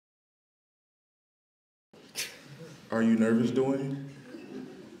Are you nervous, Dwayne?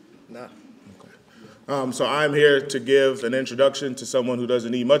 Nah. Okay. So I'm here to give an introduction to someone who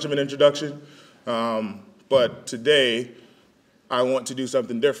doesn't need much of an introduction. But today, I want to do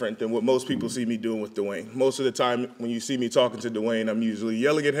something different than what most people see me doing with Dwayne. Most of the time, when you see me talking to Dwayne, I'm usually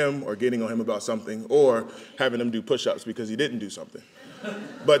yelling at him or getting on him about something or having him do push-ups because he didn't do something.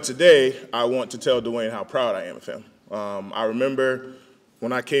 But today, I want to tell Dwayne how proud I am of him. I remember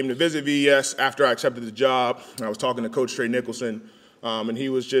when I came to visit VES after I accepted the job, I was talking to Coach Trey Nicholson, and he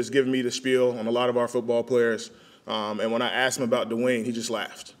was just giving me the spiel on a lot of our football players. And when I asked him about Dwayne, he just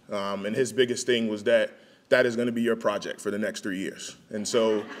laughed. And his biggest thing was that is going to be your project for the next 3 years. And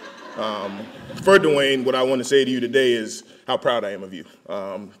so for Dwayne, what I want to say to you today is how proud I am of you.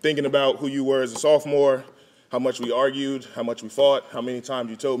 Thinking about who you were as a sophomore, how much we argued, how much we fought, how many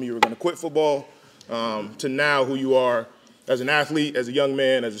times you told me you were going to quit football, to now who you are as an athlete, as a young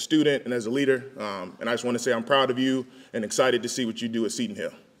man, as a student, and as a leader. And I just want to say I'm proud of you and excited to see what you do at Seton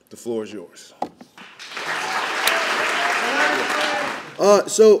Hill. The floor is yours.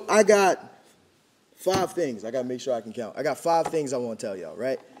 So I got 5 things. I got to make sure I can count. I got 5 things I want to tell y'all,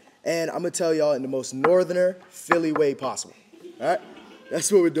 right? And I'm going to tell y'all in the most northerner Philly way possible, all right?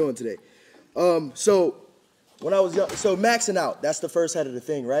 That's what we're doing today. So when I was young, so maxing out, that's the first head of the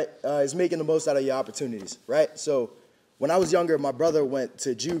thing, right? Is making the most out of your opportunities, right? So when I was younger, my brother went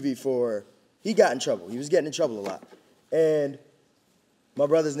to juvie he got in trouble. He was getting in trouble a lot. And my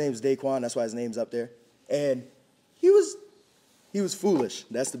brother's name's Daquan. That's why his name's up there. And he was foolish.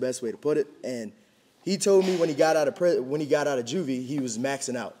 That's the best way to put it. And he told me when he got out of juvie, he was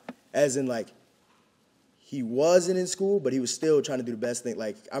maxing out. As in, like, he wasn't in school, but he was still trying to do the best thing.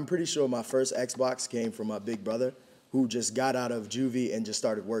 Like, I'm pretty sure my first Xbox came from my big brother, who just got out of juvie and just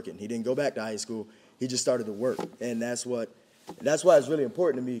started working. He didn't go back to high school. He just started to work. And that's why it's really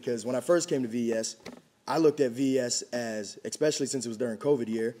important to me, because when I first came to VES, I looked at VES as, especially since it was during COVID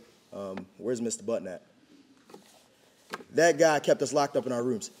year, where's Mr. Button at? That guy kept us locked up in our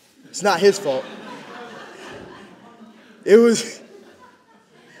rooms. It's not his fault. It was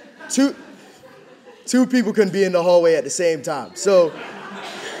two people couldn't be in the hallway at the same time. So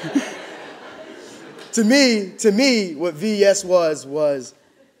to me, what VES was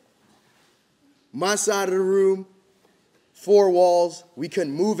my side of the room, 4 walls. We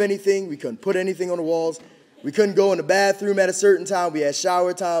couldn't move anything. We couldn't put anything on the walls. We couldn't go in the bathroom at a certain time. We had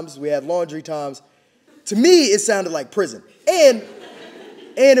shower times. We had laundry times. To me, it sounded like prison. And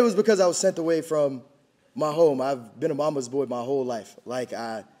it was because I was sent away from my home. I've been a mama's boy my whole life. Like,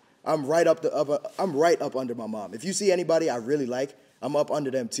 I'm right up under my mom. If you see anybody I really like, I'm up under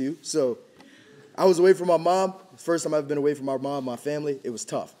them too. So I was away from my mom. First time I've been away from my mom, my family. It was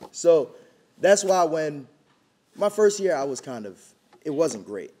tough. So that's why when my first year, it wasn't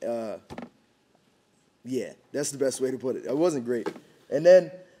great. Yeah, that's the best way to put it. It wasn't great. And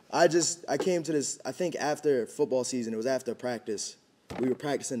then I came to this, I think after football season, it was after practice. We were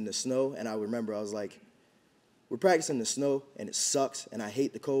practicing in the snow, and I remember I was like, we're practicing in the snow, and it sucks, and I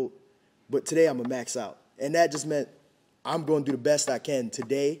hate the cold, but today I'm going to max out. And that just meant I'm going to do the best I can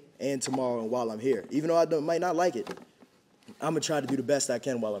today and tomorrow and while I'm here. Even though I might not like it, I'm going to try to do the best I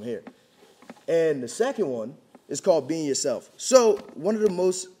can while I'm here. And the second one is called being yourself. So one of the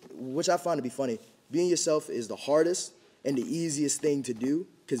most, which I find to be funny, being yourself is the hardest and the easiest thing to do,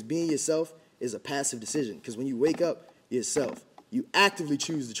 because being yourself is a passive decision. Because when you wake up, you're yourself. You actively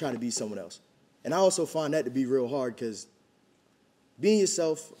choose to try to be someone else. And I also find that to be real hard, because being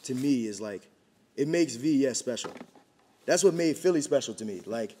yourself, to me, is like, it makes VES special. That's what made Philly special to me.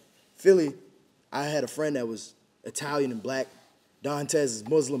 Like, Philly, I had a friend that was Italian and black. Dantes is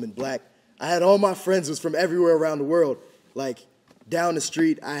Muslim and black. I had all my friends was from everywhere around the world. Like, down the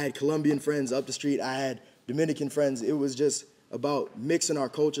street, I had Colombian friends. Up the street, I had Dominican friends. It was just about mixing our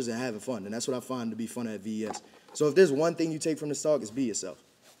cultures and having fun. And that's what I find to be fun at VES. So if there's one thing you take from this talk, it's be yourself.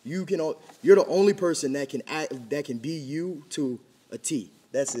 You're the only person that can be you to a T.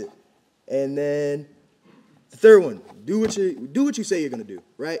 That's it. And then the third one, do what you say you're gonna do,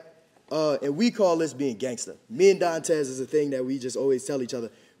 right? And we call this being gangster. Me and Dantes is a thing that we just always tell each other.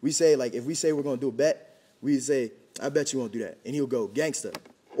 We say, like, if we say we're gonna do a bet, we say, I bet you won't do that. And he'll go, gangster.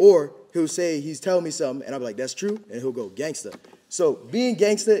 Or he'll say, he's telling me something, and I'll be like, that's true, and he'll go, gangster. So being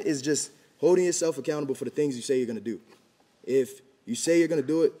gangster is just holding yourself accountable for the things you say you're gonna do. If you say you're gonna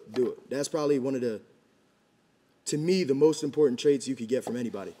do it, do it. That's probably one of the, to me, the most important traits you could get from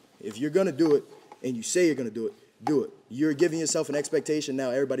anybody. If you're gonna do it, and you say you're gonna do it, do it. You're giving yourself an expectation,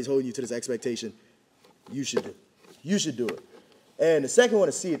 now everybody's holding you to this expectation. You should do it. You should do it. And the second one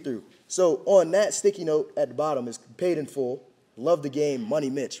is see it through. So on that sticky note at the bottom is paid in full, love the game, money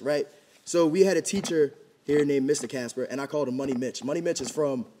Mitch, right? So we had a teacher, here named Mr. Casper, and I called him Money Mitch. Money Mitch is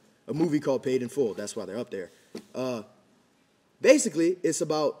from a movie called Paid in Full. That's why they're up there. Basically, it's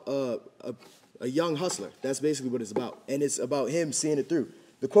about a young hustler. That's basically what it's about. And it's about him seeing it through.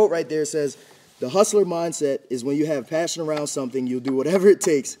 The quote right there says, "The hustler mindset is when you have passion around something, you'll do whatever it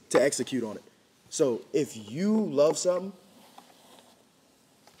takes to execute on it." So if you love something,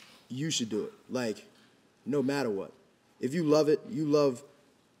 you should do it. Like, no matter what. If you love it, you love,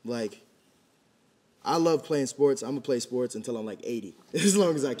 like, I love playing sports. I'm going to play sports until I'm like 80, as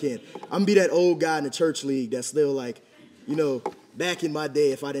long as I can. I'm going to be that old guy in the church league that's still like, you know, back in my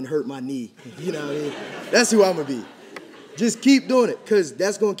day if I didn't hurt my knee. You know what I mean? That's who I'm going to be. Just keep doing it, because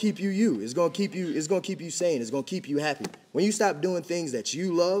that's going to keep you you. It's going to keep you sane. It's going to keep you happy. When you stop doing things that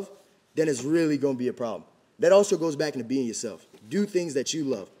you love, then it's really going to be a problem. That also goes back into being yourself. Do things that you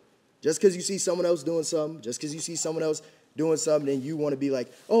love. Just because you see someone else doing something, just because you see someone else doing something and you want to be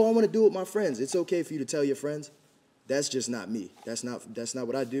like, oh, I want to do it with my friends. It's okay for you to tell your friends. That's just not me. That's not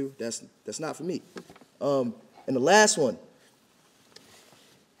what I do. That's not for me. And the last one,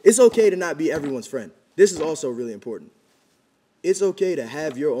 it's okay to not be everyone's friend. This is also really important. It's okay to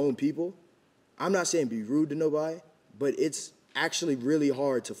have your own people. I'm not saying be rude to nobody, but it's actually really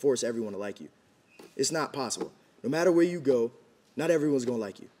hard to force everyone to like you. It's not possible. No matter where you go, not everyone's going to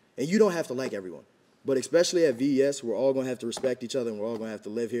like you. And you don't have to like everyone. But especially at VES, we're all going to have to respect each other, and we're all going to have to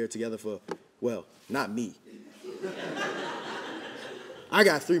live here together for, well, not me. I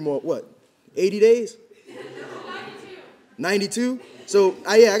got 3 more, 80 days? 92? So,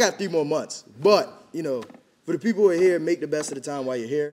 yeah, I got 3 more months. But, you know, for the people who are here, make the best of the time while you're here.